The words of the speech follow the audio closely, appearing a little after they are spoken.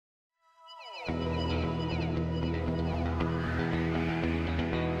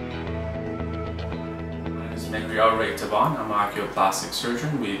Mehryar Taban. I'm an oculoplastic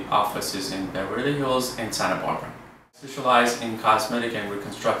surgeon with offices in Beverly Hills and Santa Barbara. I specialize in cosmetic and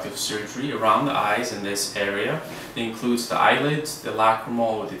reconstructive surgery around the eyes in this area. It includes the eyelids, the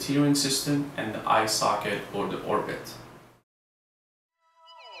lacrimal or the teetering system, and the eye socket or the orbit.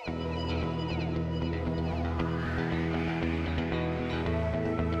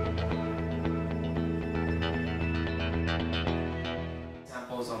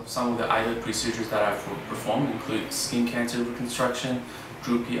 Of some of the eyelid procedures that I've performed include skin cancer reconstruction,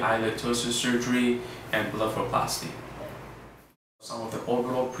 droopy eyelid ptosis surgery, and blepharoplasty. Some of the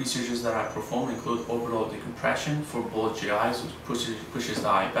orbital procedures that I perform include orbital decompression for bulgy eyes, which pushes the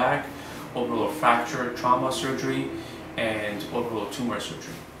eye back, orbital fracture trauma surgery, and orbital tumor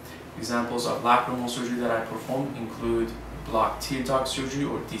surgery. Examples of lacrimal surgery that I perform include blocked tear duct surgery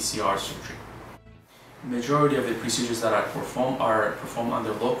or DCR surgery. The majority of the procedures that I perform are performed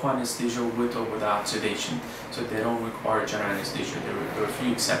under local anesthesia with or without sedation, so they don't require general anesthesia. There are a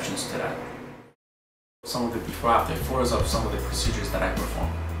few exceptions to that. Some of the before-after photos of some of the procedures that I perform.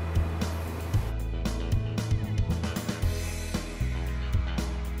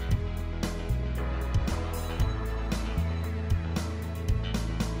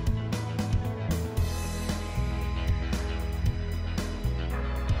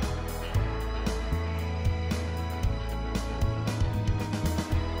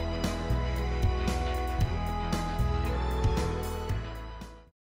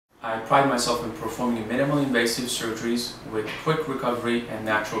 I pride myself in performing minimally invasive surgeries with quick recovery and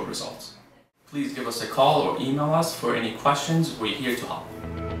natural results. Please give us a call or email us for any questions. We're here to help.